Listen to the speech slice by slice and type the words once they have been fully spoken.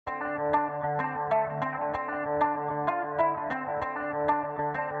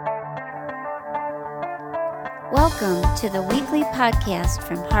Welcome to the weekly podcast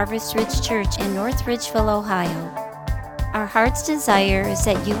from Harvest Ridge Church in North Ridgeville, Ohio. Our heart's desire is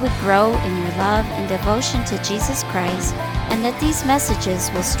that you would grow in your love and devotion to Jesus Christ, and that these messages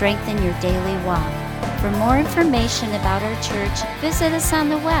will strengthen your daily walk. For more information about our church, visit us on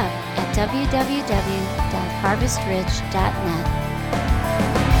the web at www.harvestridge.net.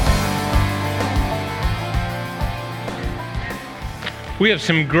 We have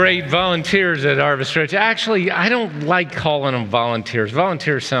some great volunteers at Harvest Ridge. Actually, I don't like calling them volunteers.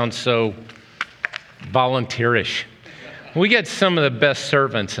 Volunteers sound so volunteerish. We get some of the best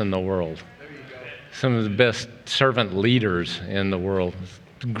servants in the world. Some of the best servant leaders in the world.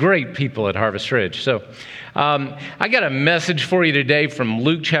 Great people at Harvest Ridge. So I got a message for you today from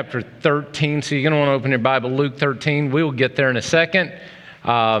Luke chapter 13. So you're going to want to open your Bible, Luke 13. We will get there in a second.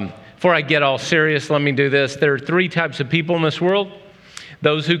 Before I get all serious, let me do this. There are three types of people in this world.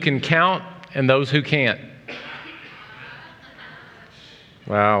 Those who can count and those who can't.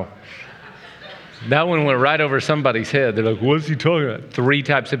 Wow. That one went right over somebody's head. They're like, what's he talking about? Three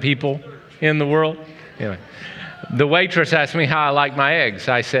types of people in the world? Anyway, the waitress asked me how I like my eggs.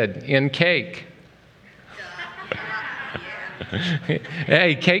 I said, in cake.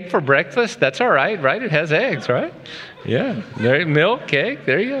 Hey, cake for breakfast? That's all right? It has eggs, right? Yeah. Milk, cake,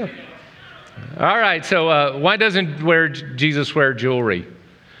 there you go. All right, so why doesn't Jesus wear jewelry?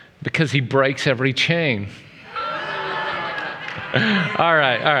 Because he breaks every chain. All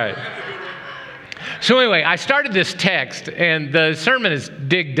right. So anyway, I started this text, and the sermon is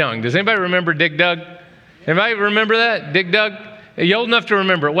Dig Dug. Does anybody remember Dig Dug? Anybody remember that? Dig Dug? Are you old enough to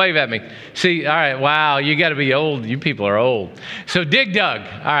remember it? Wave at me. See, all right, wow, you got to be old. You people are old. So Dig Dug,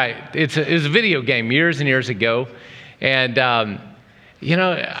 all right, it was a video game years and years ago, and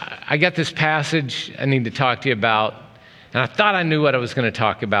I got this passage I need to talk to you about, and I thought I knew what I was going to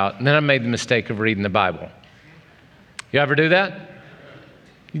talk about, and then I made the mistake of reading the Bible. You ever do that?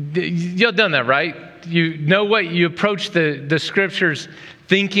 You've done that, right? You know what? You approach the scriptures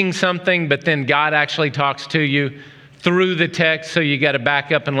thinking something, but then God actually talks to you through the text, so you got to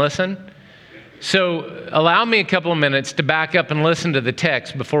back up and listen. So allow me a couple of minutes to back up and listen to the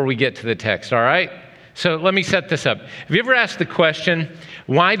text before we get to the text, all right? So let me set this up. Have you ever asked the question,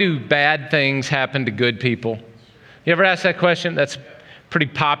 why do bad things happen to good people? You ever asked that question? That's a pretty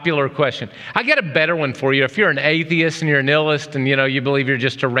popular question. I got a better one for you. If you're an atheist and you're a nihilist and you believe you're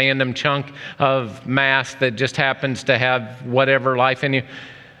just a random chunk of mass that just happens to have whatever life in you,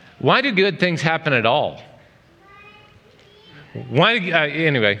 why do good things happen at all?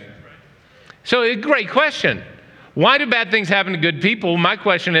 Anyway, so a great question. Why do bad things happen to good people? My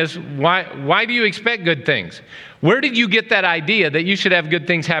question is, why do you expect good things? Where did you get that idea that you should have good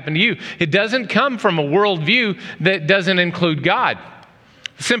things happen to you? It doesn't come from a worldview that doesn't include God.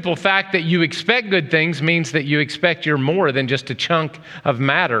 The simple fact that you expect good things means that you expect you're more than just a chunk of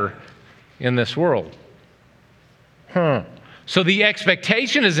matter in this world. So the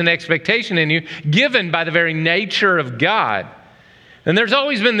expectation is an expectation in you given by the very nature of God. And there's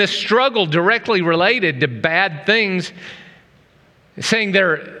always been this struggle directly related to bad things, saying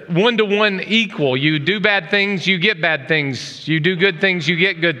they're one-to-one equal. You do bad things, you get bad things. You do good things, you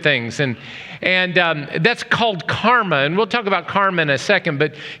get good things. And that's called karma. And we'll talk about karma in a second.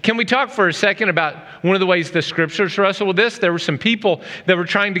 But can we talk for a second about one of the ways the scriptures wrestle with this? There were some people that were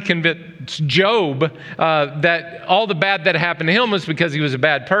trying to convince Job that all the bad that happened to him was because he was a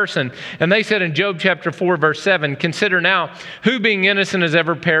bad person. And they said in Job chapter 4, verse 7, consider now, who being innocent has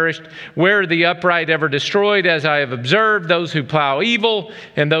ever perished? Where are the upright ever destroyed? As I have observed, those who plow evil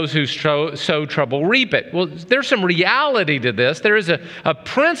and those who sow trouble reap it. Well, there's some reality to this. There is a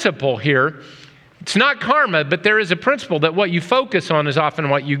principle here. It's not karma, but there is a principle that what you focus on is often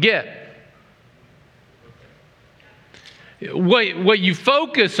what you get. What you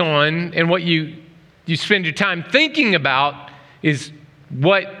focus on and what you spend your time thinking about is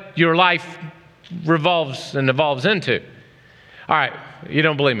what your life revolves and evolves into. All right, you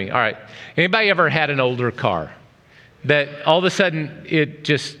don't believe me. All right, anybody ever had an older car that all of a sudden it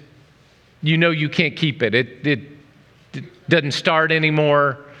just, you can't keep it. It doesn't start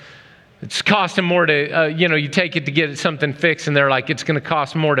anymore. It's costing more to, you take it to get something fixed, and they're like, it's going to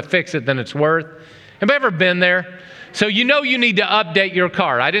cost more to fix it than it's worth. Have you ever been there? So you need to update your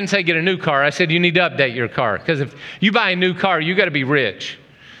car. I didn't say get a new car. I said you need to update your car. Because if you buy a new car, you got to be rich.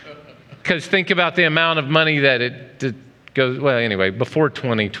 Because think about the amount of money that it goes, well, anyway, before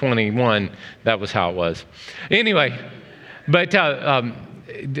 2021, that was how it was. Anyway, but,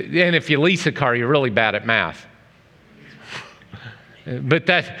 and if you lease a car, you're really bad at math. But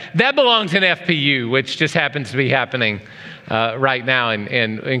that belongs in FPU, which just happens to be happening right now, and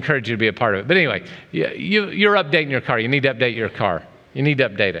encourage you to be a part of it. But anyway, you're updating your car. You need to update your car. You need to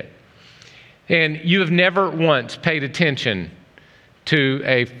update it. And you have never once paid attention to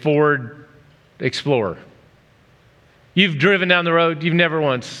a Ford Explorer. You've driven down the road. You've never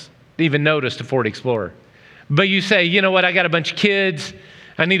once even noticed a Ford Explorer. But you say, you know what, I got a bunch of kids.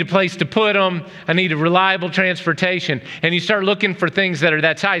 I need a place to put them. I need a reliable transportation. And you start looking for things that are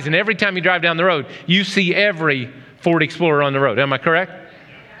that size. And every time you drive down the road, you see every Ford Explorer on the road. Am I correct?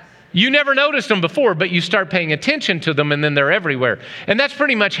 You never noticed them before, but you start paying attention to them, and then they're everywhere. And that's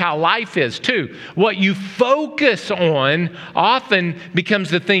pretty much how life is, too. What you focus on often becomes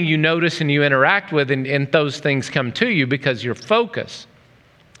the thing you notice and you interact with, and those things come to you because you're focused.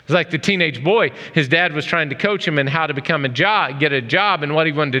 It's like the teenage boy. His dad was trying to coach him in how to get a job and what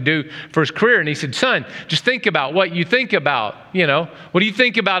he wanted to do for his career. And he said, son, just think about what you think about. What do you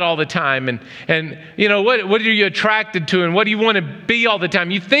think about all the time? And what are you attracted to? And what do you want to be all the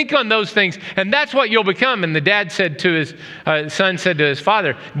time? You think on those things, and that's what you'll become. And the dad said to his son said to his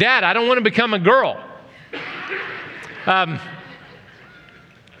father, Dad, I don't want to become a girl.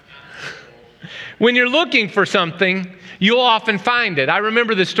 When you're looking for something, you'll often find it. I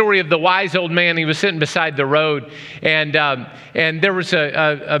remember the story of the wise old man. He was sitting beside the road, and there was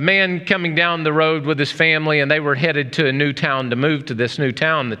a man coming down the road with his family, and they were headed to a new town to move to this new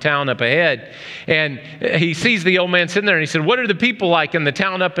town, the town up ahead. And he sees the old man sitting there, and he said, what are the people like in the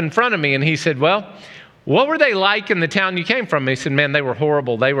town up in front of me? And he said, well, what were they like in the town you came from? He said, man, they were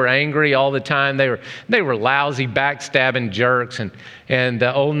horrible. They were angry all the time. They were lousy, backstabbing jerks. And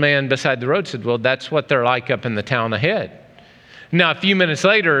the old man beside the road said, well, that's what they're like up in the town ahead. Now, a few minutes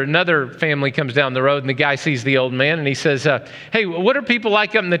later, another family comes down the road, and the guy sees the old man, and he says, hey, what are people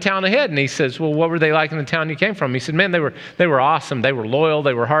like up in the town ahead? And he says, well, what were they like in the town you came from? He said, man, they were awesome. They were loyal.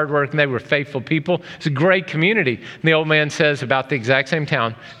 They were hardworking. They were faithful people. It's a great community. And the old man says about the exact same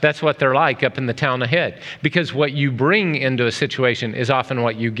town, that's what they're like up in the town ahead. Because what you bring into a situation is often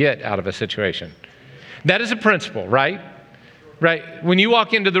what you get out of a situation. That is a principle, right? Right? When you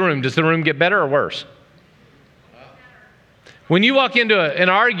walk into the room, does the room get better or worse? When you walk into an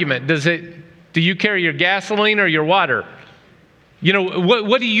argument, do you carry your gasoline or your water?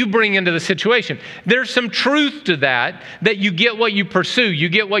 What do you bring into the situation? There's some truth to that you get what you pursue, you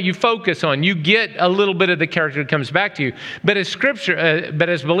get what you focus on, you get a little bit of the character that comes back to you. But as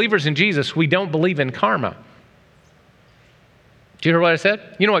as believers in Jesus, we don't believe in karma. Do you hear what I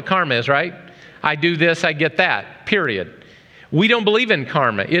said? You know what karma is, right? I do this, I get that, period. We don't believe in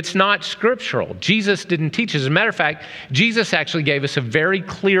karma. It's not scriptural. Jesus didn't teach us. As a matter of fact, Jesus actually gave us a very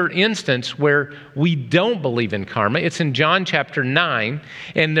clear instance where we don't believe in karma. It's in John chapter 9,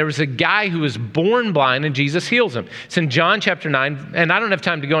 and there was a guy who was born blind, and Jesus heals him. It's in John chapter 9, and I don't have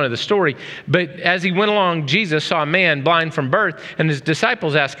time to go into the story, but as he went along, Jesus saw a man blind from birth, and his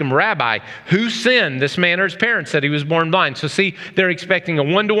disciples asked him, Rabbi, who sinned, this man or his parents, that he was born blind? So see, they're expecting a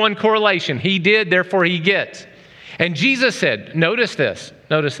one-to-one correlation. He did, therefore he gets. And Jesus said, notice this,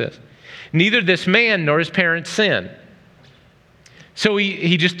 neither this man nor his parents sinned. So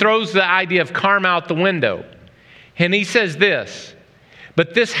he just throws the idea of karma out the window. And he says this,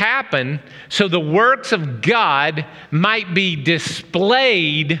 but this happened so the works of God might be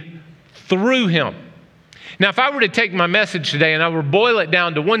displayed through him. Now, if I were to take my message today and I were to boil it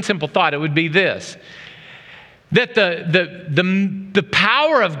down to one simple thought, it would be this. That the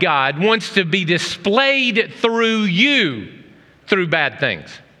power of God wants to be displayed through you through bad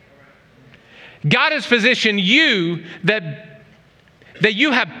things. God has positioned you that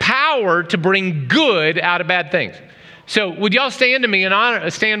you have power to bring good out of bad things. So would y'all stand with me in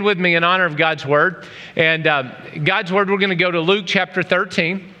honor of God's word? And God's word, we're going to go to Luke chapter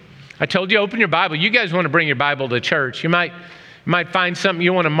 13. I told you, open your Bible. You guys want to bring your Bible to church. You might find something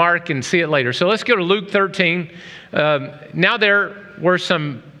you want to mark and see it later. So let's go to Luke 13. Now there were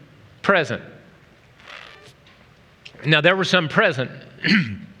some present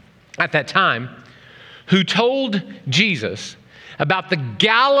at that time who told Jesus about the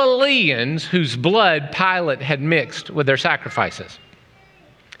Galileans whose blood Pilate had mixed with their sacrifices.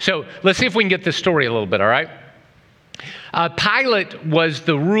 So let's see if we can get this story a little bit, all right? Pilate was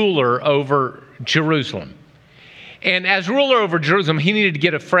the ruler over Jerusalem. And as ruler over Jerusalem, he needed to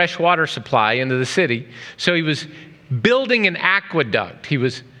get a fresh water supply into the city. So he was building an aqueduct. He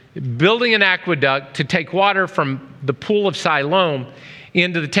was building an aqueduct to take water from the pool of Siloam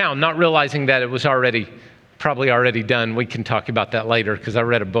into the town, not realizing that it was probably already done. We can talk about that later because I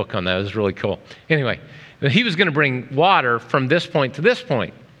read a book on that. It was really cool. Anyway, he was going to bring water from this point to this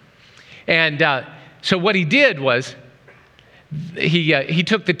point. And so what he did was, he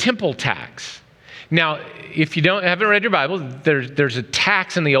took the temple tax. Now, if you haven't read your Bible, there's a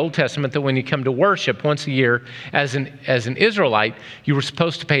tax in the Old Testament that when you come to worship once a year as an Israelite, you were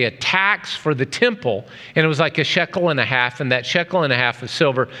supposed to pay a tax for the temple, and it was like 1.5 shekels, and that 1.5 shekels of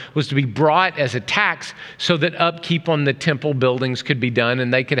silver was to be brought as a tax so that upkeep on the temple buildings could be done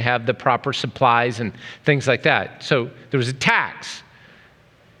and they could have the proper supplies and things like that. So there was a tax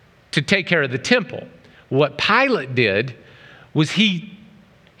to take care of the temple. What Pilate did was he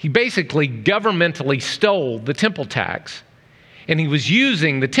basically governmentally stole the temple tax, and he was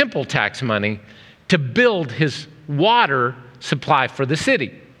using the temple tax money to build his water supply for the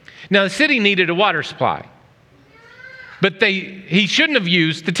city. Now, the city needed a water supply, but he shouldn't have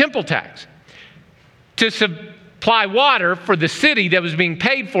used the temple tax to supply water for the city that was being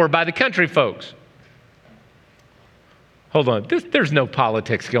paid for by the country folks. Hold on, there's no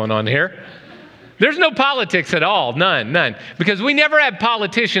politics going on here. There's no politics at all, none. Because we never have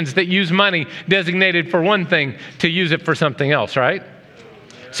politicians that use money designated for one thing to use it for something else, right?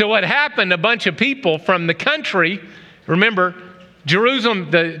 So what happened, a bunch of people from the country, remember, Jerusalem,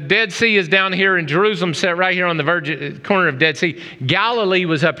 the Dead Sea is down here, and Jerusalem sat right here on the corner of Dead Sea. Galilee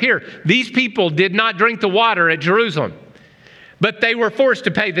was up here. These people did not drink the water at Jerusalem, but they were forced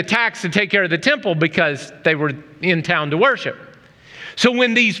to pay the tax to take care of the temple because they were in town to worship. So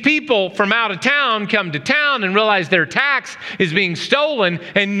when these people from out of town come to town and realize their tax is being stolen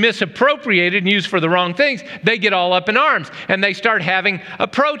and misappropriated and used for the wrong things, they get all up in arms and they start having a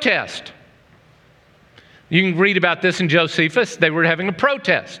protest. You can read about this in Josephus. They were having a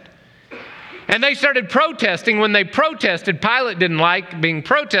protest. And they started protesting. When they protested, Pilate didn't like being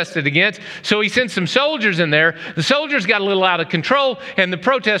protested against, so he sent some soldiers in there. The soldiers got a little out of control, and the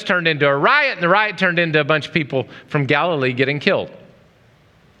protest turned into a riot, and the riot turned into a bunch of people from Galilee getting killed.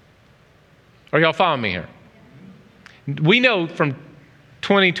 Are y'all following me here? We know from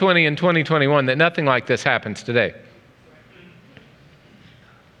 2020 and 2021 that nothing like this happens today.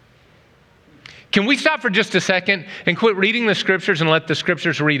 Can we stop for just a second and quit reading the scriptures and let the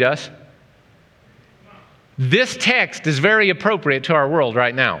scriptures read us? This text is very appropriate to our world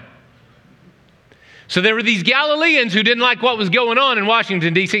right now. So there were these Galileans who didn't like what was going on in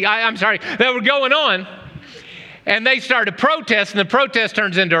Washington, D.C. That were going on. And they start a protest, and the protest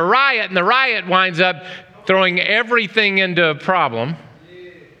turns into a riot, and the riot winds up throwing everything into a problem.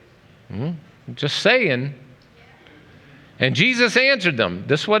 Just saying. And Jesus answered them.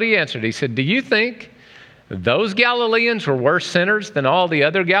 This is what he answered. He said, "Do you think those Galileans were worse sinners than all the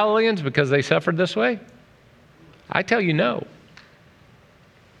other Galileans because they suffered this way? I tell you no."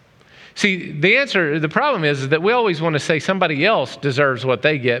 See, the problem is that we always want to say somebody else deserves what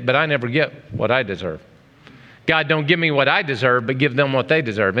they get, but I never get what I deserve. God, don't give me what I deserve, but give them what they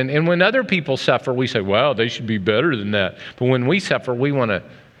deserve. And when other people suffer, we say, well, they should be better than that. But when we suffer, we want to...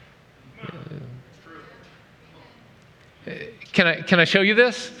 Can I show you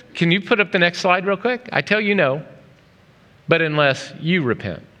this? Can you put up the next slide real quick? I tell you no, but unless you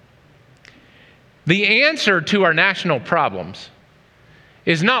repent. The answer to our national problems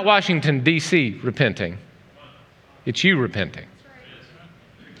is not Washington, D.C. repenting. It's you repenting.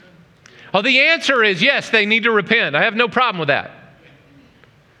 Oh, the answer is yes, they need to repent. I have no problem with that.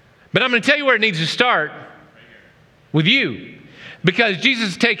 But I'm going to tell you where it needs to start, with you. Because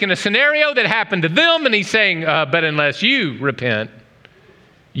Jesus is taking a scenario that happened to them, and he's saying, but unless you repent,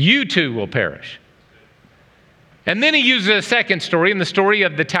 you too will perish. And then he uses a second story, in the story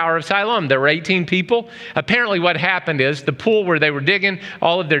of the Tower of Siloam. There were 18 people. Apparently what happened is the pool where they were digging,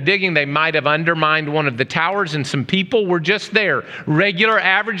 all of their digging, they might have undermined one of the towers, and some people were just there. Regular,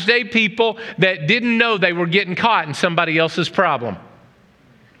 average day people that didn't know they were getting caught in somebody else's problem.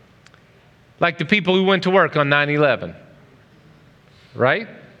 Like the people who went to work on 9/11. Right?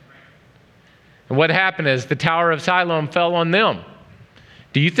 And what happened is the Tower of Siloam fell on them.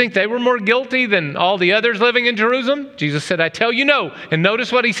 Do you think they were more guilty than all the others living in Jerusalem? Jesus said, I tell you no. And notice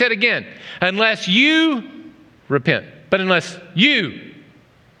what he said again. Unless you repent. But unless you,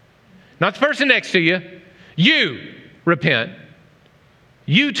 not the person next to you, you repent,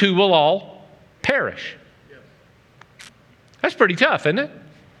 you too will all perish. That's pretty tough, isn't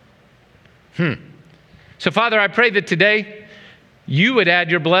it? So Father, I pray that today you would add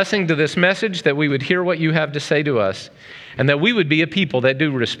your blessing to this message, that we would hear what you have to say to us, and that we would be a people that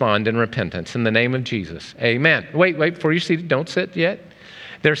do respond in repentance. In the name of Jesus, amen. Wait, before you're seated, don't sit yet.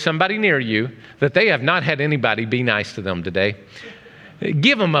 There's somebody near you that they have not had anybody be nice to them today.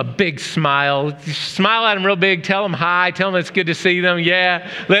 Give them a big smile. Smile at them real big. Tell them hi. Tell them it's good to see them. Yeah.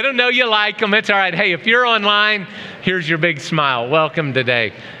 Let them know you like them. It's all right. Hey, if you're online, here's your big smile. Welcome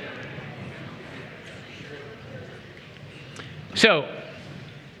today. So,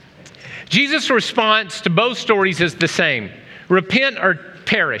 Jesus' response to both stories is the same. Repent or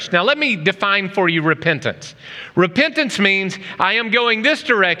perish. Now let me define for you repentance. Repentance means I am going this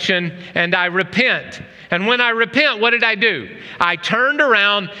direction and I repent. And when I repent, what did I do? I turned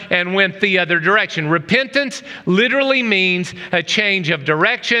around and went the other direction. Repentance literally means a change of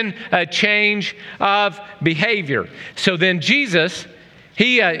direction, a change of behavior. So then Jesus,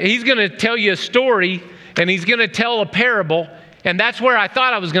 he's going to tell you a story and he's going to tell a parable. And that's where I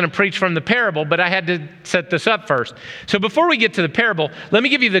thought I was going to preach from the parable, but I had to set this up first. So before we get to the parable, let me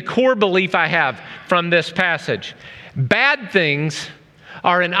give you the core belief I have from this passage. Bad things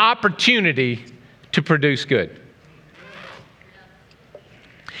are an opportunity to produce good.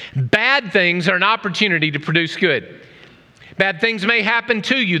 Bad things are an opportunity to produce good. Bad things may happen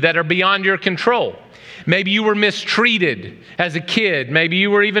to you that are beyond your control. Maybe you were mistreated as a kid. Maybe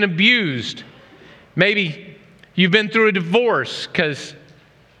you were even abused. Maybe you've been through a divorce because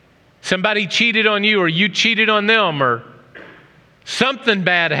somebody cheated on you or you cheated on them or something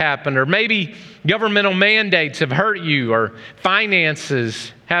bad happened, or maybe governmental mandates have hurt you or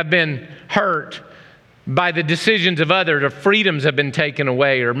finances have been hurt by the decisions of others, or freedoms have been taken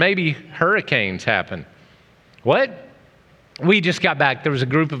away, or maybe hurricanes happen. What? We just got back. There was a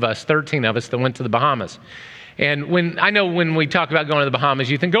group of us, 13 of us, that went to the Bahamas. And when we talk about going to the Bahamas,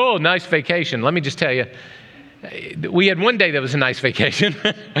 you think, oh, nice vacation. Let me just tell you, we had one day that was a nice vacation.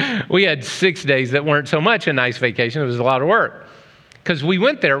 We had 6 days that weren't so much a nice vacation. It was a lot of work. Because we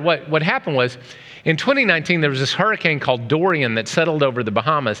went there, what happened was, in 2019, there was this hurricane called Dorian that settled over the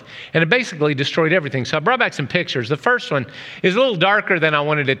Bahamas, and it basically destroyed everything. So I brought back some pictures. The first one is a little darker than I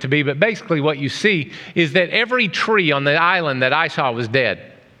wanted it to be, but basically what you see is that every tree on the island that I saw was dead.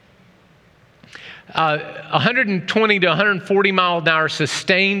 120 to 140 mile an hour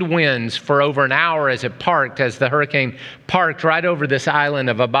sustained winds for over an hour as the hurricane parked right over this island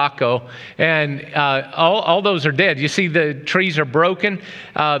of Abaco. And all those are dead. You see the trees are broken.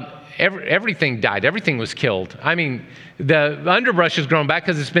 Everything died. Everything was killed. I mean, the underbrush has grown back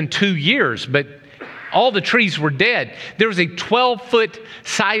because it's been 2 years, but all the trees were dead. There was a 12-foot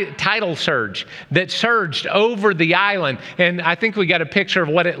tidal surge that surged over the island. And I think we got a picture of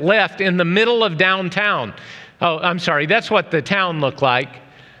what it left in the middle of downtown. Oh, I'm sorry. That's what the town looked like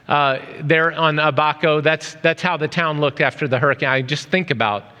there on Abaco. That's how the town looked after the hurricane. I just think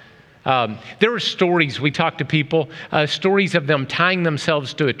about. There were stories, we talked to people, stories of them tying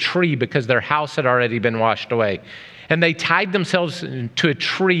themselves to a tree because their house had already been washed away. And they tied themselves to a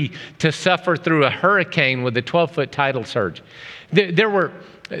tree to suffer through a hurricane with a 12-foot tidal surge. There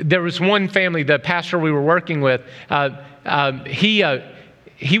was one family, the pastor we were working with,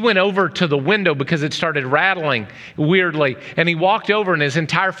 he went over to the window because it started rattling weirdly. And he walked over and his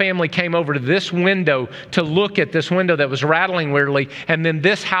entire family came over to this window to look at this window that was rattling weirdly. And then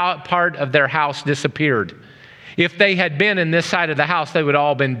this part of their house disappeared. If they had been in this side of the house, they would all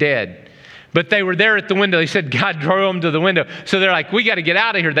have been dead. But they were there at the window. They said God drove them to the window. So they're like, we got to get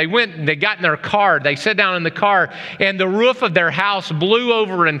out of here. They went and they got in their car. They sat down in the car and the roof of their house blew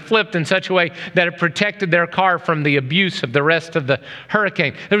over and flipped in such a way that it protected their car from the abuse of the rest of the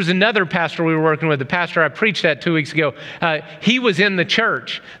hurricane. There was another pastor we were working with, the pastor I preached at 2 weeks ago. He was in the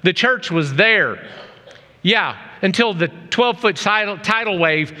church. The church was there. Yeah, until the 12-foot tidal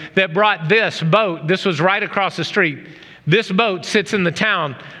wave that brought this boat. This was right across the street. This boat sits in the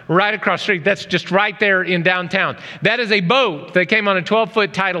town right across the street. That's just right there in downtown. That is a boat that came on a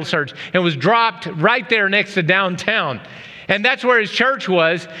 12-foot tidal surge and was dropped right there next to downtown. And that's where his church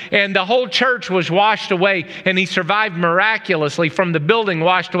was. And the whole church was washed away. And he survived miraculously from the building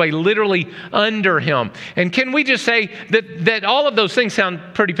washed away literally under him. And can we just say that all of those things sound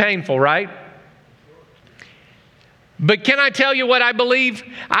pretty painful, right? But can I tell you what I believe?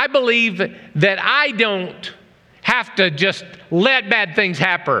 I believe that I don't have to just let bad things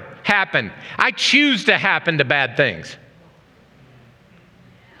happen. I choose to happen to bad things.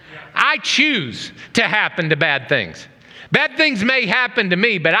 I choose to happen to bad things. Bad things may happen to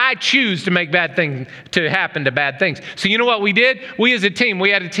me, but I choose to make bad things to happen to bad things. So you know what we did? We as a team, we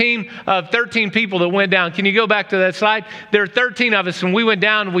had a team of 13 people that went down. Can you go back to that slide? There are 13 of us, and we went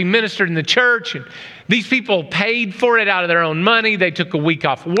down and we ministered in the church. And these people paid for it out of their own money. They took a week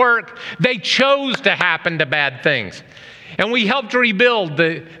off work. They chose to happen to bad things. And we helped rebuild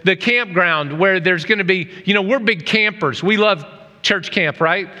the campground where there's going to be, we're big campers. We love church camp,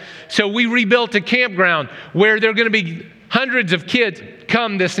 right? So we rebuilt a campground where there are going to be hundreds of kids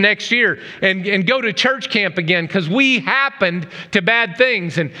come this next year and go to church camp again because we happened to bad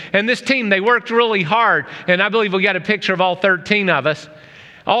things. And this team, they worked really hard. And I believe we got a picture of all 13 of us.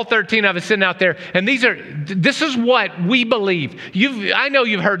 All 13 of us sitting out there. And this is what we believe. I know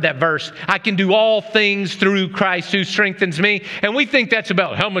you've heard that verse. I can do all things through Christ who strengthens me. And we think that's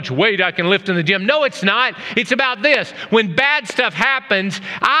about how much weight I can lift in the gym. No, it's not. It's about this. When bad stuff happens,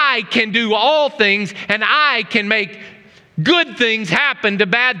 I can do all things and I can make good things happen to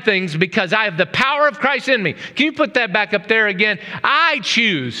bad things because I have the power of Christ in me. Can you put that back up there again? I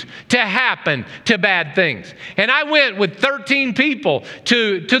choose to happen to bad things. And I went with 13 people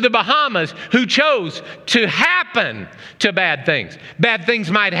to the Bahamas who chose to happen to bad things. Bad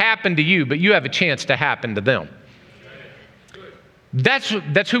things might happen to you, but you have a chance to happen to them. That's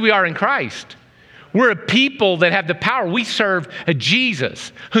who we are in Christ. We're a people that have the power. We serve a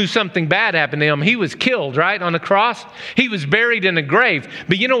Jesus who something bad happened to him. He was killed, right, on the cross. He was buried in a grave.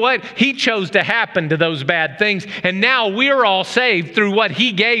 But you know what? He chose to happen to those bad things. And now we're all saved through what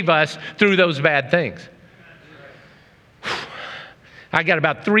he gave us through those bad things. I got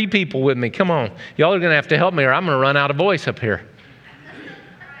about 3 people with me. Come on. Y'all are going to have to help me or I'm going to run out of voice up here.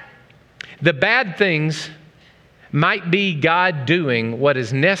 The bad things might be God doing what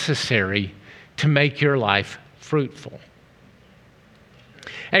is necessary to make your life fruitful.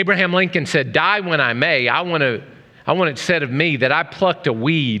 Abraham Lincoln said, "Die when I may. I want it said of me that I plucked a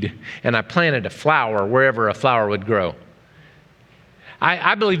weed and I planted a flower wherever a flower would grow."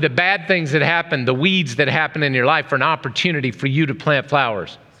 I believe the bad things that happen, the weeds that happen in your life are an opportunity for you to plant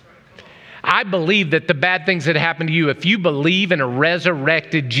flowers. I believe that the bad things that happen to you, if you believe in a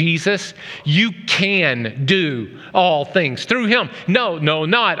resurrected Jesus, you can do all things through him. No,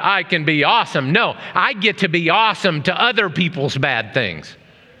 not I can be awesome. No, I get to be awesome to other people's bad things.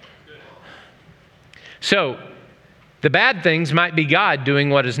 So, the bad things might be God doing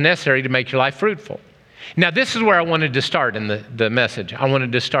what is necessary to make your life fruitful. Now, this is where I wanted to start in the message. I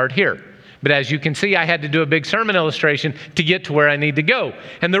wanted to start here. But as you can see, I had to do a big sermon illustration to get to where I need to go.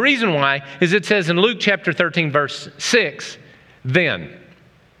 And the reason why is it says in Luke chapter 13, verse 6, then.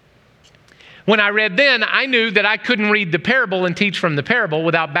 When I read then, I knew that I couldn't read the parable and teach from the parable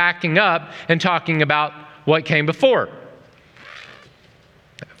without backing up and talking about what came before.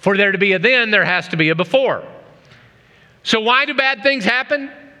 For there to be a then, there has to be a before. So why do bad things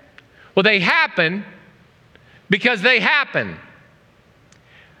happen? Well, they happen because they happen.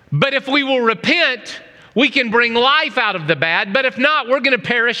 But if we will repent, we can bring life out of the bad. But if not, we're going to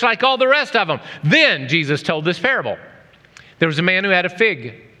perish like all the rest of them. Then Jesus told this parable. There was a man who had a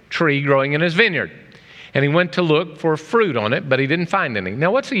fig tree growing in his vineyard. And he went to look for fruit on it, but he didn't find any.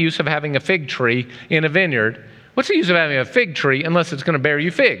 Now, what's the use of having a fig tree in a vineyard? What's the use of having a fig tree unless it's going to bear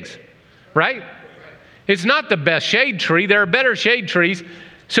you figs? Right? It's not the best shade tree. There are better shade trees.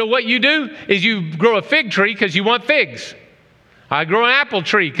 So what you do is you grow a fig tree because you want figs. I grow an apple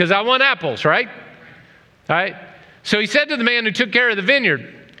tree because I want apples, right? All right. So he said to the man who took care of the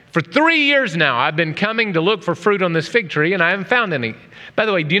vineyard, for 3 years now, I've been coming to look for fruit on this fig tree and I haven't found any. By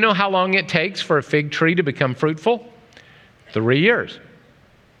the way, do you know how long it takes for a fig tree to become fruitful? 3 years.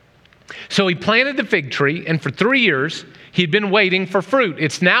 So he planted the fig tree and for 3 years, he'd been waiting for fruit.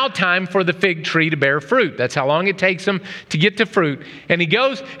 It's now time for the fig tree to bear fruit. That's how long it takes him to get to fruit. And he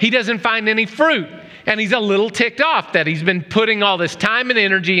goes, he doesn't find any fruit. And he's a little ticked off that he's been putting all this time and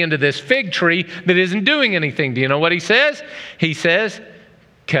energy into this fig tree that isn't doing anything. Do you know what he says? He says,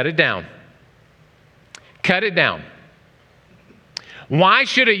 cut it down. Cut it down. Why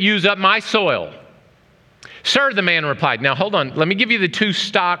should it use up my soil? Sir, the man replied. Now, hold on. Let me give you the 2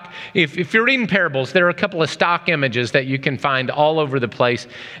 stock. If you're reading parables, there are a couple of stock images that you can find all over the place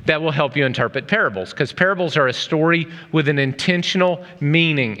that will help you interpret parables, because parables are a story with an intentional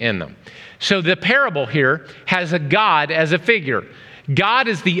meaning in them. So the parable here has a God as a figure. God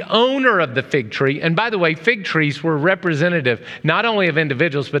is the owner of the fig tree. And by the way, fig trees were representative not only of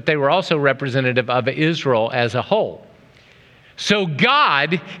individuals, but they were also representative of Israel as a whole. So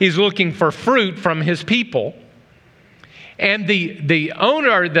God is looking for fruit from his people. And the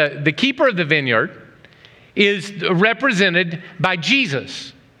owner, the keeper of the vineyard, is represented by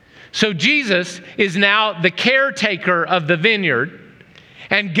Jesus. So Jesus is now the caretaker of the vineyard.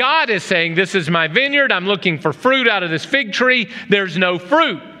 And God is saying, this is my vineyard. I'm looking for fruit out of this fig tree. There's no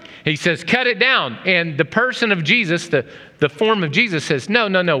fruit. He says, cut it down. And the person of Jesus, the form of Jesus says,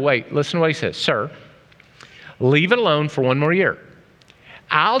 no, wait. Listen to what he says. Sir, leave it alone for 1 more year.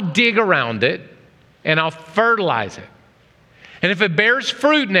 I'll dig around it and I'll fertilize it. And if it bears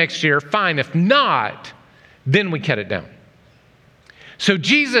fruit next year, fine. If not, then we cut it down. So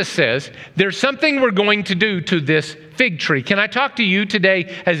Jesus says, there's something we're going to do to this fig tree. Can I talk to you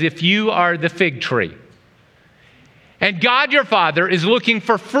today as if you are the fig tree? And God, your Father, is looking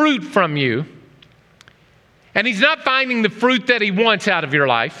for fruit from you. and he's not finding the fruit that he wants out of your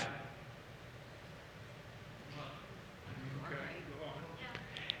life.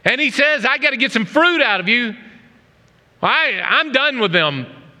 And he says, I got to get some fruit out of you. I'm done with them.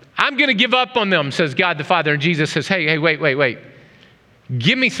 I'm going to give up on them, says God the Father. And Jesus says, hey, wait.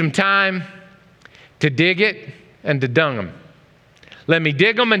 Give me some time to dig it and to dung them. Let me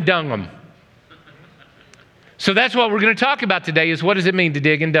dig them and dung them. So that's what we're going to talk about today, is what does it mean to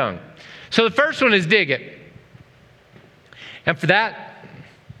dig and dung? So the first one is dig it. And for that,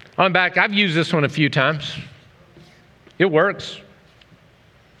 on back, I've used this one a few times. It works.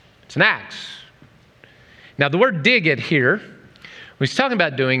 It's an axe. Now, the word dig it here, what he's talking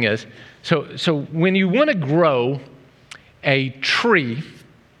about doing is, so when you want to grow a tree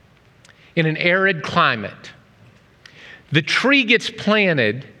in an arid climate, the tree gets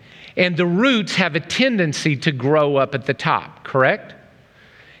planted and the roots have a tendency to grow up at the top, correct?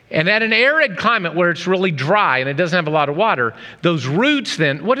 And at an arid climate where it's really dry and it doesn't have a lot of water, those roots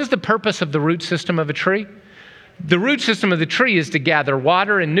then, what is the purpose of the root system of a tree? The root system of the tree is to gather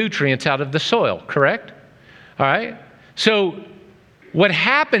water and nutrients out of the soil, correct? All right? So what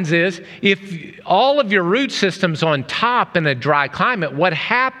happens is, if all of your root system's on top in a dry climate, what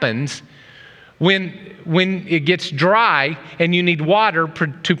happens when it gets dry and you need water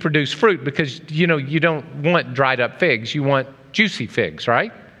to produce fruit? Because, you don't want dried up figs. You want juicy figs,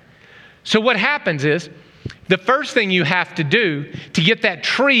 right? So what happens is, the first thing you have to do to get that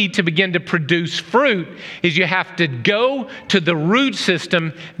tree to begin to produce fruit is you have to go to the root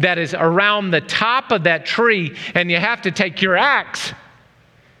system that is around the top of that tree, and you have to take your axe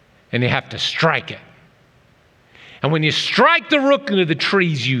and you have to strike it. And when you strike the root of the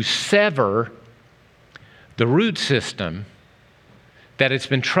trees, you sever the root system that it's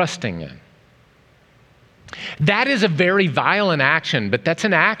been trusting in. That is a very violent action, but that's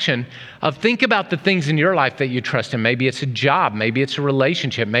an action of, think about the things in your life that you trust in. Maybe it's a job, maybe it's a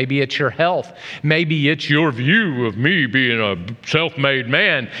relationship, maybe it's your health, maybe it's your view of me being a self-made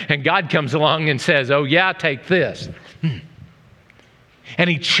man, and God comes along and says, oh yeah, take this. And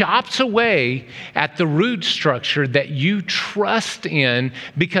he chops away at the root structure that you trust in,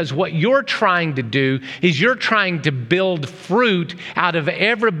 because what you're trying to do is you're trying to build fruit out of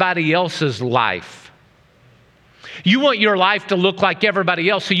everybody else's life. You want your life to look like everybody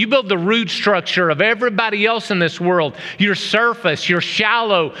else, so you build the root structure of everybody else in this world. You're surface, you're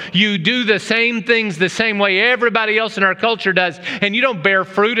shallow, you do the same things the same way everybody else in our culture does, and you don't bear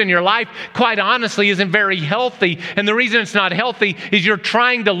fruit, and your life, quite honestly, isn't very healthy. And the reason it's not healthy is you're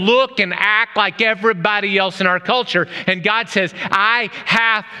trying to look and act like everybody else in our culture. And God says, I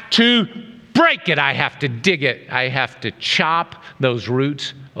have to break it. I have to dig it. I have to chop those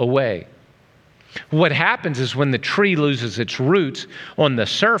roots away. What happens is, when the tree loses its roots on the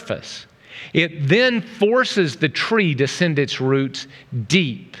surface, it then forces the tree to send its roots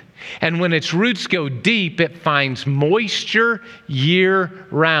deep. And when its roots go deep, it finds moisture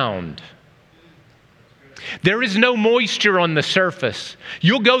year-round. There is no moisture on the surface.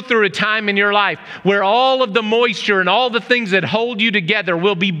 You'll go through a time in your life where all of the moisture and all the things that hold you together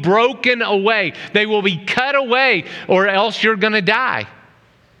will be broken away. They will be cut away, or else you're going to die.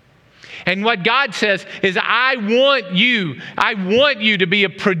 And what God says is, I want you to be a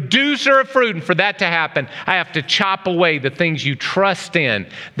producer of fruit. And for that to happen, I have to chop away the things you trust in,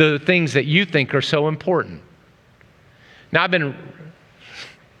 the things that you think are so important. Now, I've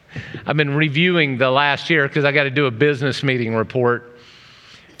been reviewing the last year, because I got to do a business meeting report.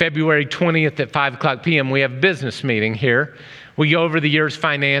 February 20th at 5:00 p.m., we have a business meeting here. We go over the year's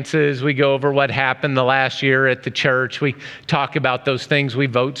finances. We go over what happened the last year at the church. We talk about those things. We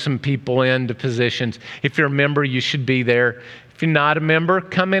vote some people into positions. If you're a member, you should be there. If you're not a member,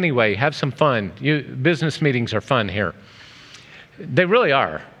 come anyway. Have some fun. Business meetings are fun here. They really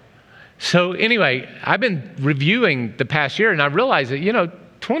are. So anyway, I've been reviewing the past year, and I realized that,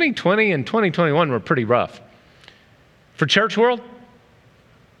 2020 and 2021 were pretty rough. For church world,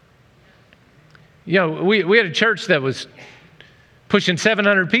 we had a church that was pushing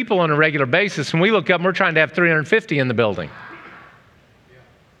 700 people on a regular basis, and we look up and we're trying to have 350 in the building.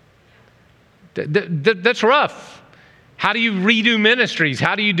 That's rough. How do you redo ministries?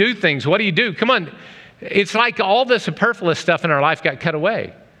 How do you do things? What do you do? Come on. It's like all the superfluous stuff in our life got cut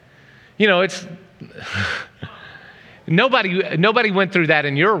away. It's nobody went through that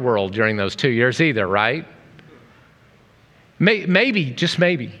in your world during those 2 years either, right? Maybe, just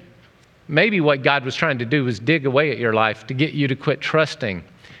maybe. Maybe what God was trying to do was dig away at your life to get you to quit trusting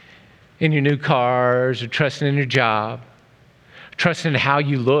in your new cars, or trusting in your job, trusting in how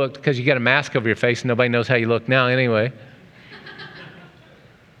you looked, because you got a mask over your face and nobody knows how you look now anyway.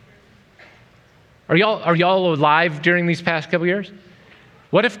 Are y'all alive during these past couple years?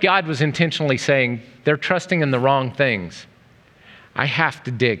 What if God was intentionally saying, they're trusting in the wrong things? I have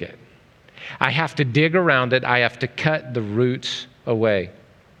to dig it. I have to dig around it. I have to cut the roots away.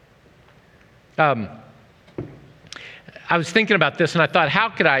 I was thinking about this, and I thought, how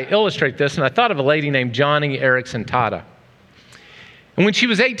could I illustrate this? And I thought of a lady named Johnny Erickson Tata. And when she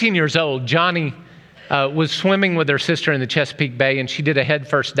was 18 years old, Johnny was swimming with her sister in the Chesapeake Bay, and she did a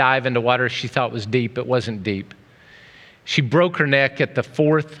headfirst dive into water she thought was deep. It wasn't deep. She broke her neck at the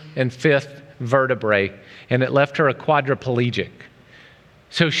 4th and 5th vertebrae, and it left her a quadriplegic.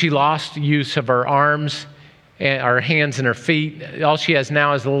 So she lost use of her arms, and her hands and her feet. All she has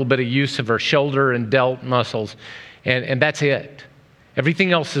now is a little bit of use of her shoulder and delt muscles, and that's it.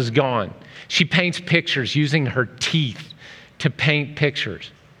 Everything else is gone. She paints pictures using her teeth to paint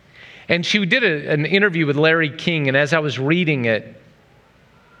pictures. And she did an interview with Larry King, and as I was reading it,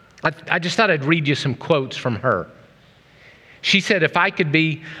 I just thought I'd read you some quotes from her. She said, if you could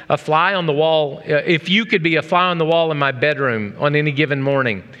be a fly on the wall in my bedroom on any given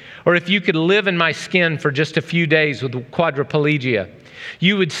morning, or if you could live in my skin for just a few days with quadriplegia,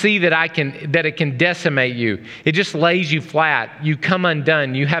 you would see that it can decimate you. It just lays you flat. You come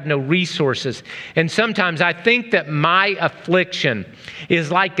undone. You have no resources. And sometimes I think that my affliction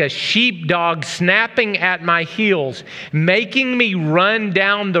is like a sheepdog snapping at my heels, making me run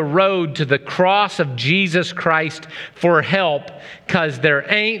down the road to the cross of Jesus Christ for help, because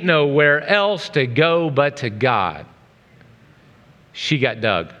there ain't nowhere else to go but to God. She got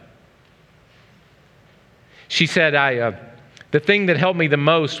dug. She said, the thing that helped me the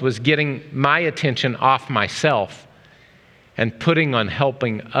most was getting my attention off myself and putting on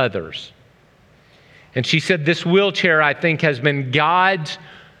helping others. And she said, this wheelchair, I think, has been God's,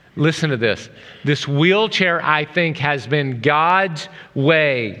 listen to this, this wheelchair, I think, has been God's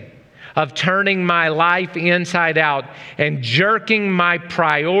way of turning my life inside out and jerking my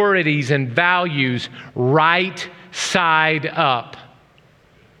priorities and values right side up.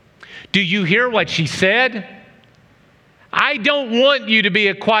 Do you hear what she said? I don't want you to be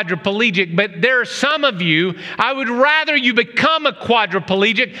a quadriplegic, but there are some of you, I would rather you become a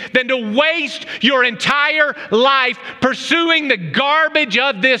quadriplegic than to waste your entire life pursuing the garbage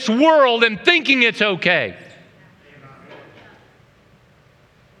of this world and thinking it's okay.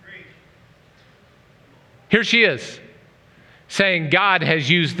 Here she is, saying God has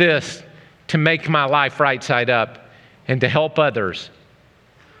used this to make my life right side up and to help others.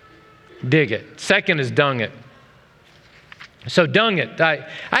 Dig it. Second is dung it. So dung it. I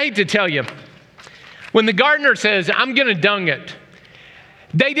hate to tell you, when the gardener says, I'm going to dung it,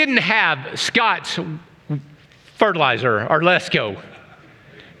 they didn't have Scott's fertilizer or Lesco.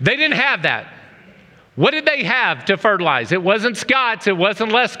 They didn't have that. What did they have to fertilize? It wasn't Scott's. It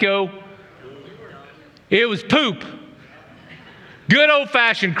wasn't Lesco. It was poop. Good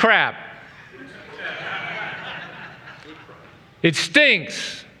old-fashioned crap. It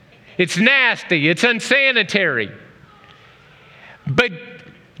stinks. It's nasty. It's unsanitary. But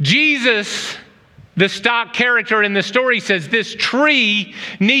Jesus, the stock character in the story, says this tree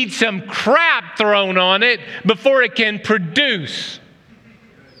needs some crap thrown on it before it can produce.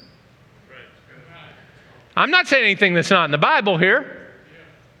 I'm not saying anything that's not in the Bible here.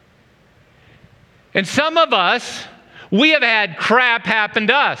 And some of us, we have had crap happen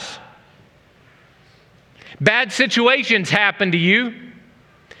to us. Bad situations happen to you.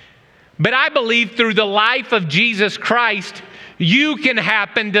 But I believe through the life of Jesus Christ, you can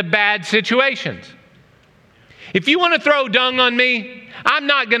happen to bad situations. If you want to throw dung on me, I'm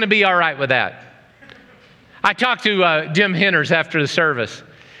not going to be all right with that. I talked to Jim Henners after the service.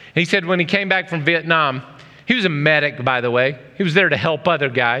 He said when he came back from Vietnam, he was a medic, by the way. He was there to help other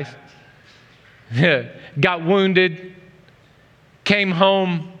guys. Got wounded, came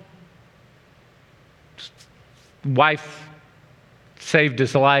home. Wife saved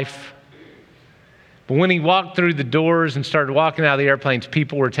his life. But when he walked through the doors and started walking out of the airplanes,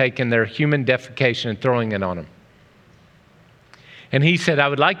 people were taking their human defecation and throwing it on him. And he said, I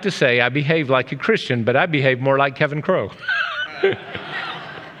would like to say I behaved like a Christian, but I behaved more like Kevin Crowe.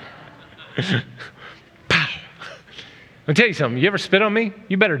 Pow. I'll tell you something. You ever spit on me?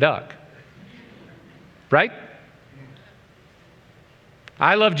 You better duck. Right?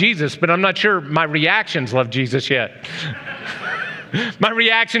 I love Jesus, but I'm not sure my reactions love Jesus yet. My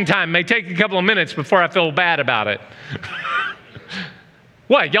reaction time may take a couple of minutes before I feel bad about it.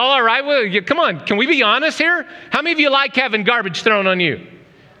 What, y'all all right? Well, come on, can we be honest here? How many of you like having garbage thrown on you?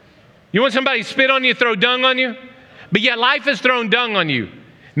 You want somebody to spit on you, throw dung on you? But yet life has thrown dung on you.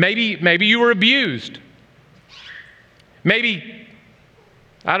 Maybe you were abused. Maybe,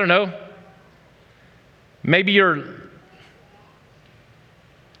 I don't know, Maybe your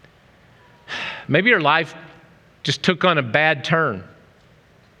life just took on a bad turn.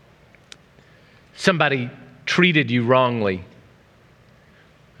 Somebody treated you wrongly.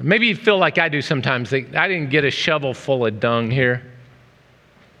 Maybe you feel like I do sometimes. I didn't get a shovel full of dung here.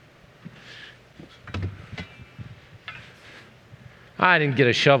 I didn't get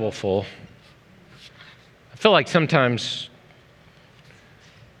a shovel full. I feel like sometimes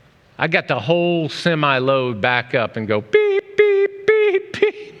I got the whole semi-load back up and go beep, beep, beep,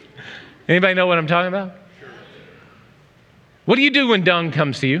 beep. Anybody know what I'm talking about? Sure. What do you do when dung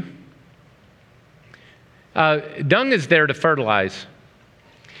comes to you? Dung is there to fertilize.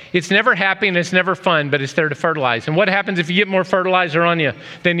 It's never happy and it's never fun, but it's there to fertilize. And what happens if you get more fertilizer on you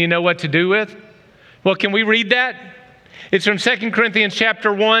than you know what to do with? Well, can we read that? It's from 2 Corinthians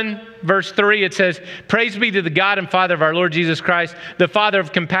chapter 1, verse 3. It says, "Praise be to the God and Father of our Lord Jesus Christ, the Father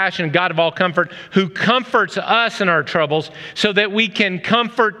of compassion and God of all comfort, who comforts us in our troubles, so that we can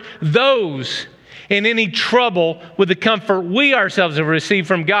comfort those in any trouble with the comfort we ourselves have received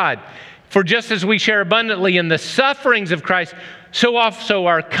from God. For just as we share abundantly in the sufferings of Christ, so also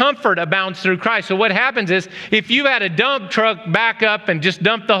our comfort abounds through Christ." So what happens is, if you had a dump truck back up and just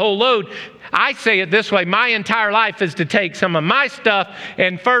dump the whole load, I say it this way: my entire life is to take some of my stuff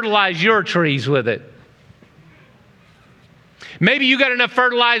and fertilize your trees with it. Maybe you got enough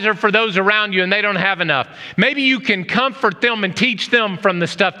fertilizer for those around you and they don't have enough. Maybe you can comfort them and teach them from the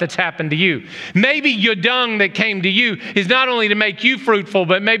stuff that's happened to you. Maybe your dung that came to you is not only to make you fruitful,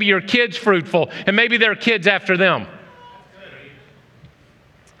 but maybe your kids fruitful, and maybe their kids after them.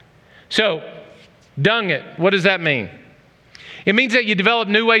 So, dung it. What does that mean? It means that you develop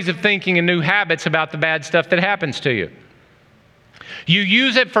new ways of thinking and new habits about the bad stuff that happens to you. You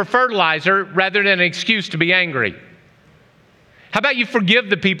use it for fertilizer rather than an excuse to be angry. How about you forgive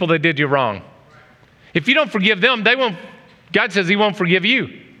the people that did you wrong? If you don't forgive them, God says He won't forgive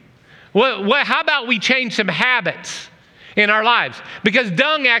you. How about we change some habits in our lives? Because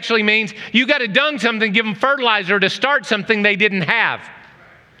dung actually means you got to dung something, give them fertilizer to start something they didn't have.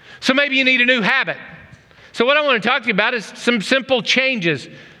 So maybe you need a new habit. So what I want to talk to you about is some simple changes,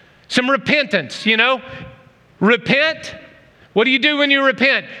 some repentance, Repent. What do you do when you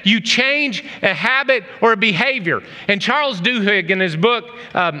repent? You change a habit or a behavior. And Charles Duhigg, in his book,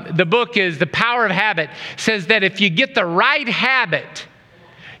 the book is The Power of Habit, says that if you get the right habit,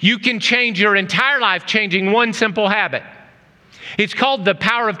 you can change your entire life changing one simple habit. It's called the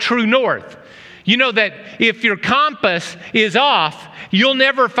power of true north. You know that if your compass is off, you'll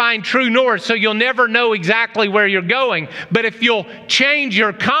never find true north, so you'll never know exactly where you're going. But if you'll change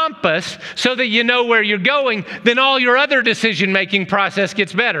your compass so that you know where you're going, then all your other decision-making process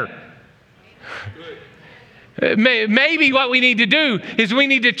gets better. Maybe what we need to do is we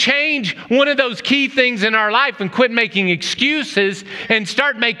need to change one of those key things in our life and quit making excuses and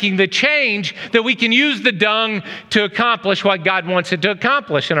start making the change that we can use the dung to accomplish what God wants it to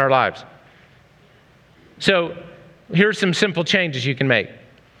accomplish in our lives. So here are some simple changes you can make.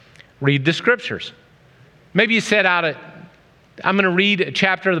 Read the scriptures. Maybe you set out I'm going to read a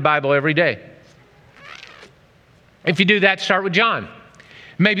chapter of the Bible every day. If you do that, start with John.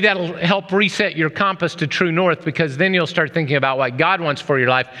 Maybe that'll help reset your compass to true north, because then you'll start thinking about what God wants for your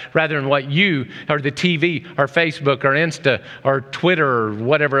life rather than what you or the TV or Facebook or Insta or Twitter or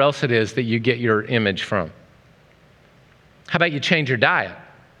whatever else it is that you get your image from. How about you change your diet?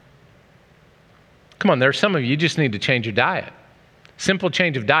 Come on, there are some of you just need to change your diet. Simple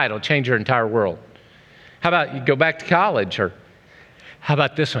change of diet will change your entire world. How about you go back to college? Or how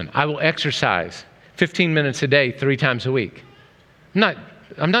about this one? I will exercise 15 minutes a day, 3 times a week.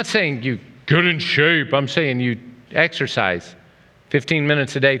 I'm not saying you get in shape. I'm saying you exercise 15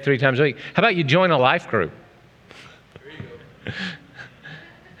 minutes a day, 3 times a week. How about you join a life group? There you go.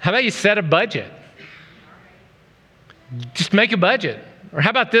 How about you set a budget? Just make a budget. Or how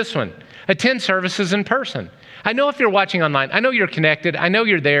about this one? Attend services in person. I know if you're watching online, I know you're connected. I know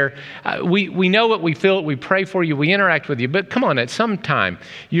you're there. We know what we feel. We pray for you. We interact with you. But come on, at some time,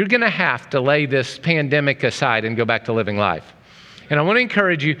 you're going to have to lay this pandemic aside and go back to living life. And I want to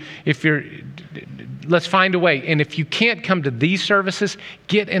encourage you, let's find a way. And if you can't come to these services,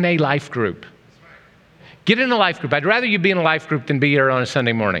 get in a life group. Get in a life group. I'd rather you be in a life group than be here on a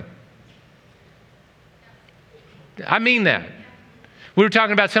Sunday morning. I mean that. We were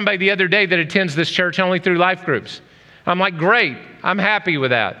talking about somebody the other day that attends this church only through life groups. I'm like, great. I'm happy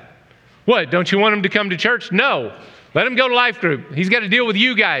with that. What, don't you want him to come to church? No. Let him go to life group. He's got to deal with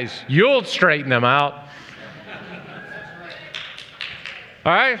you guys. You'll straighten them out.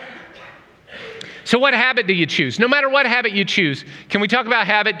 All right? So what habit do you choose? No matter what habit you choose, can we talk about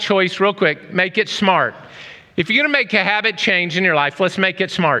habit choice real quick? Make it smart. If you're going to make a habit change in your life, let's make it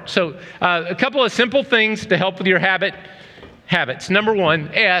smart. So a couple of simple things to help with your habits. Number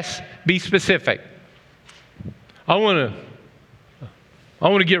one, S, be specific. I want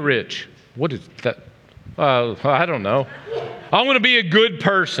to get rich. What is that? I don't know. I want to be a good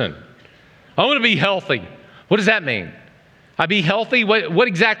person. I want to be healthy. What does that mean? I be healthy? What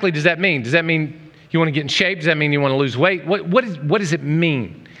exactly does that mean? Does that mean you want to get in shape? Does that mean you want to lose weight? What does it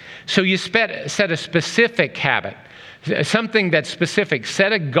mean? So you set a specific habit, something that's specific.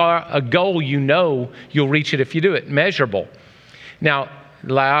 Set a goal you know you'll reach it if you do it. Measurable. Now,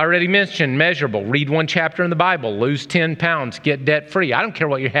 I already mentioned measurable. Read one chapter in the Bible. Lose 10 pounds. Get debt-free. I don't care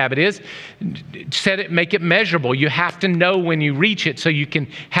what your habit is. Set it, make it measurable. You have to know when you reach it so you can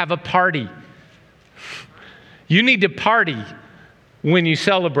have a party. You need to party when you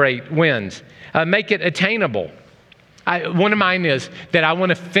celebrate wins. Make it attainable. One of mine is that I want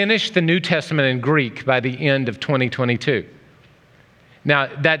to finish the New Testament in Greek by the end of 2022. Now,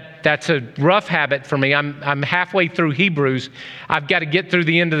 that's a rough habit for me. I'm halfway through Hebrews. I've got to get through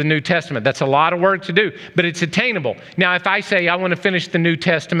the end of the New Testament. That's a lot of work to do, but it's attainable. Now, if I say I want to finish the New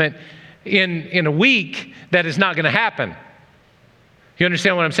Testament in a week, that is not going to happen. You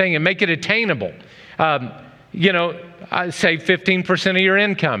understand what I'm saying? And make it attainable. I say 15% of your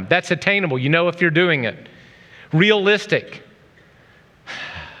income. That's attainable. You know if you're doing it. Realistic.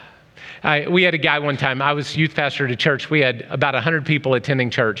 We had a guy one time, I was youth pastor at a church. We had about 100 people attending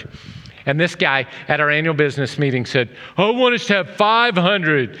church. And this guy at our annual business meeting said, I want us to have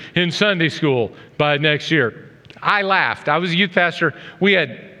 500 in Sunday school by next year. I laughed. I was a youth pastor. We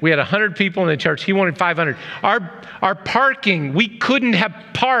had 100 people in the church. He wanted 500. Our parking, we couldn't have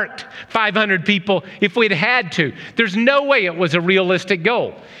parked 500 people if we'd had to. There's no way it was a realistic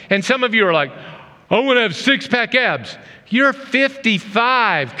goal. And some of you are like, I want to have six-pack abs. You're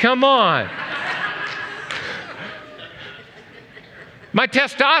 55. Come on. My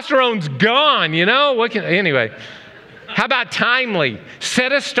testosterone's gone, Anyway, how about timely?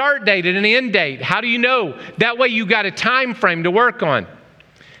 Set a start date and an end date. How do you know? That way you got a time frame to work on.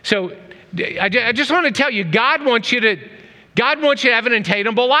 So I just want to tell you, God wants you to have an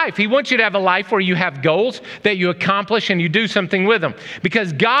attainable life. He wants you to have a life where you have goals that you accomplish and you do something with them.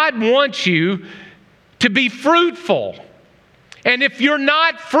 Because God wants you to be fruitful. And if you're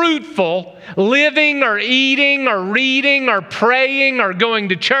not fruitful, living or eating or reading or praying or going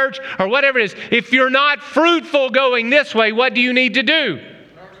to church or whatever it is, if you're not fruitful going this way, what do you need to do?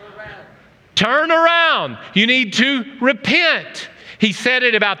 Turn around. You need to repent. He said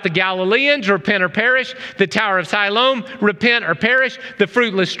it about the Galileans, repent or perish. The Tower of Siloam, repent or perish. The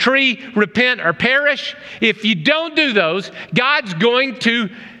fruitless tree, repent or perish. If you don't do those, God's going to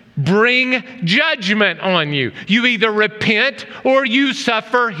bring judgment on you. You either repent or you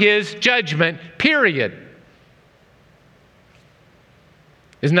suffer His judgment, period.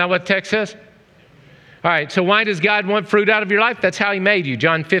 Isn't that what the text says? All right, so why does God want fruit out of your life? That's how He made you.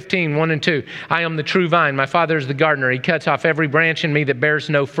 John 15, 1 and 2. I am the true vine. My Father is the gardener. He cuts off every branch in me that bears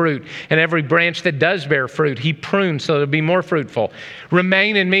no fruit. And every branch that does bear fruit, He prunes so it'll be more fruitful.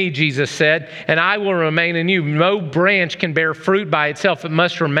 Remain in me, Jesus said, and I will remain in you. No branch can bear fruit by itself. It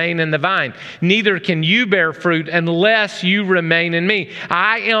must remain in the vine. Neither can you bear fruit unless you remain in me.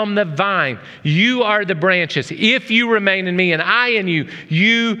 I am the vine. You are the branches. If you remain in me and I in you,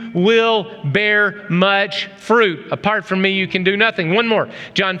 you will bear much fruit. Apart from me, you can do nothing. One more.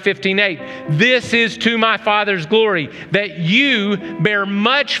 John 15, 8. This is to my Father's glory, that you bear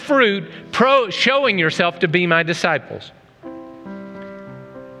much fruit, showing yourself to be my disciples.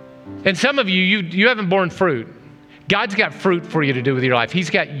 And some of you haven't borne fruit. God's got fruit for you to do with your life.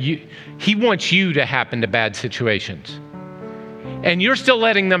 He wants you to happen to bad situations. And you're still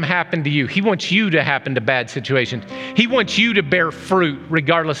letting them happen to you. He wants you to happen to bad situations. He wants you to bear fruit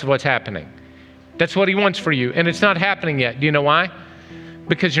regardless of what's happening. That's what He wants for you. And it's not happening yet. Do you know why?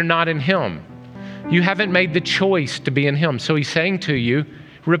 Because you're not in Him. You haven't made the choice to be in Him. So He's saying to you,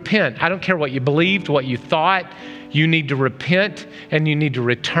 repent. I don't care what you believed, what you thought. You need to repent and you need to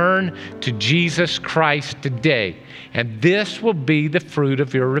return to Jesus Christ today. And this will be the fruit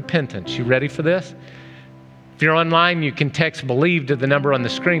of your repentance. You ready for this? If you're online, you can text BELIEVE to the number on the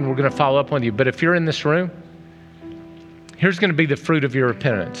screen. We're going to follow up with you. But if you're in this room, here's going to be the fruit of your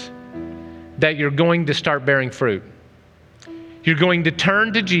repentance. That you're going to start bearing fruit. You're going to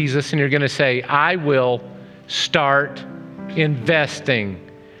turn to Jesus and you're going to say, I will start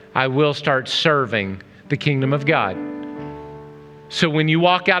investing. I will start serving the kingdom of God. So when you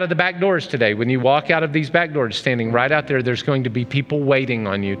walk out of the back doors today, when you walk out of these back doors, standing right out there, there's going to be people waiting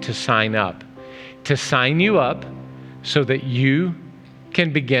on you to sign up. to sign you up so that you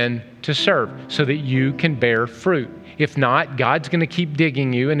can begin to serve, so that you can bear fruit. If not, God's going to keep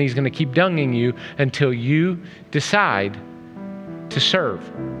digging you and he's going to keep dunging you until you decide to serve.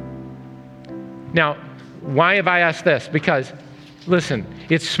 Now, why have I asked this? Because, listen,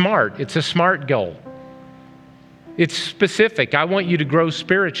 it's smart. It's a smart goal. It's specific. I want you to grow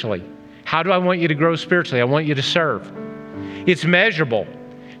spiritually. How do I want you to grow spiritually? I want you to serve. It's measurable.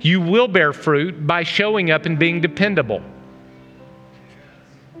 You will bear fruit by showing up and being dependable.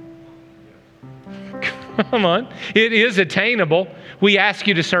 Come on. It is attainable. We ask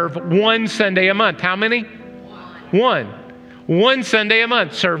you to serve one Sunday a month. How many? One. One Sunday a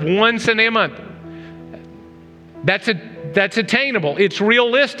month. Serve one Sunday a month. That's attainable. It's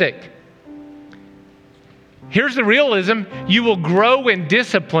realistic. Here's the realism. You will grow in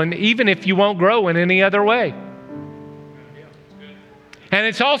discipline even if you won't grow in any other way. And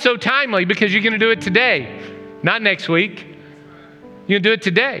it's also timely because you're going to do it today, not next week. You're going to do it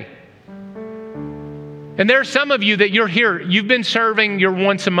today. And there are some of you that you're here, you've been serving your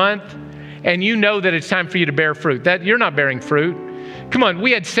once a month, and you know that it's time for you to bear fruit. That you're not bearing fruit. Come on,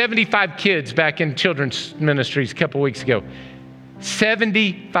 we had 75 kids back in children's ministries a couple weeks ago.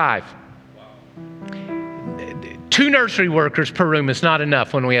 75. 2 nursery workers per room is not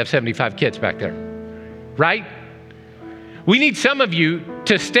enough when we have 75 kids back there, right? We need some of you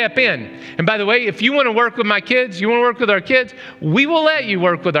to step in. And by the way, if you want to work with my kids, you want to work with our kids, we will let you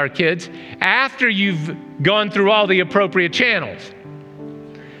work with our kids after you've gone through all the appropriate channels.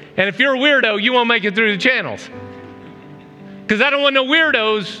 And if you're a weirdo, you won't make it through the channels. Because I don't want no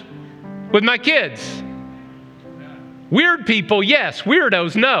weirdos with my kids. Weird people, yes.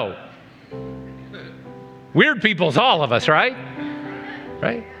 Weirdos, no. Weird people's all of us, right?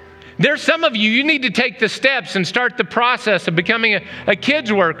 Right? There's some of you need to take the steps and start the process of becoming a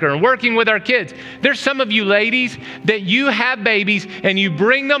kids worker and working with our kids. There's some of you ladies that you have babies and you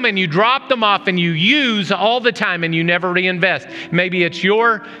bring them and you drop them off and you use all the time and you never reinvest. Maybe it's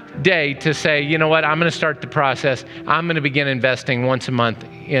your day to say, you know what, I'm going to start the process. I'm going to begin investing once a month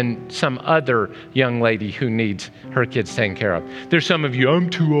in some other young lady who needs her kids taken care of. There's some of you,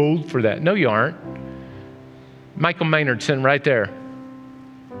 I'm too old for that. No, you aren't. Michael Maynard sitting right there.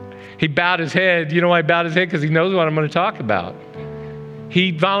 He bowed his head. You know why he bowed his head? Because he knows what I'm going to talk about.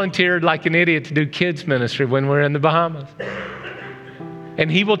 He volunteered like an idiot to do kids ministry when we're in the Bahamas. And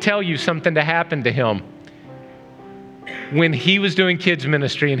he will tell you something that happened to him when he was doing kids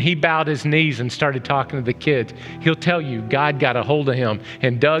ministry and he bowed his knees and started talking to the kids. He'll tell you God got a hold of him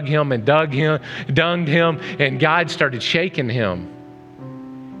and dug him and dunged him, and God started shaking him.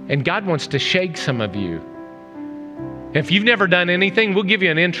 And God wants to shake some of you. If you've never done anything, we'll give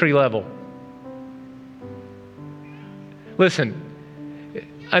you an entry level. Listen,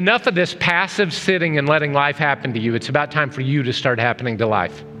 enough of this passive sitting and letting life happen to you. It's about time for you to start happening to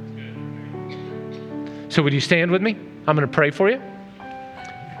life. So would you stand with me? I'm going to pray for you.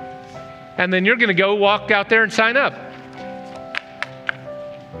 And then you're going to go walk out there and sign up.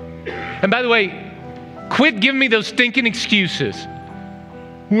 And by the way, quit giving me those stinking excuses.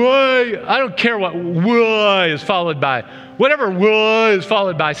 Why? I don't care what why is followed by. Whatever why is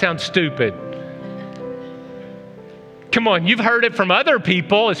followed by sounds stupid. Come on, you've heard it from other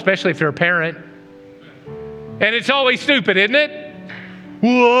people, especially if you're a parent. And it's always stupid, isn't it?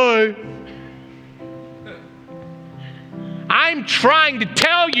 Why? I'm trying to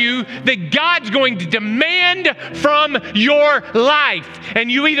tell you that God's going to demand from your life. And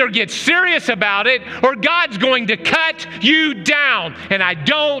you either get serious about it or God's going to cut you down. And I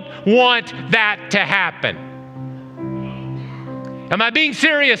don't want that to happen. Am I being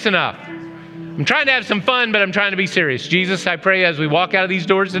serious enough? I'm trying to have some fun, but I'm trying to be serious. Jesus, I pray as we walk out of these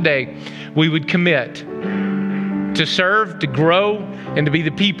doors today, we would commit to serve, to grow, and to be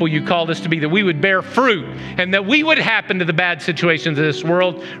the people you called us to be, that we would bear fruit, and that we would happen to the bad situations of this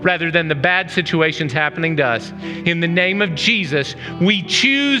world rather than the bad situations happening to us. In the name of Jesus, we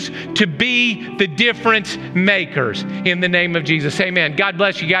choose to be the difference makers. In the name of Jesus, amen. God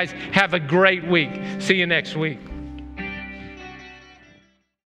bless you guys. Have a great week. See you next week.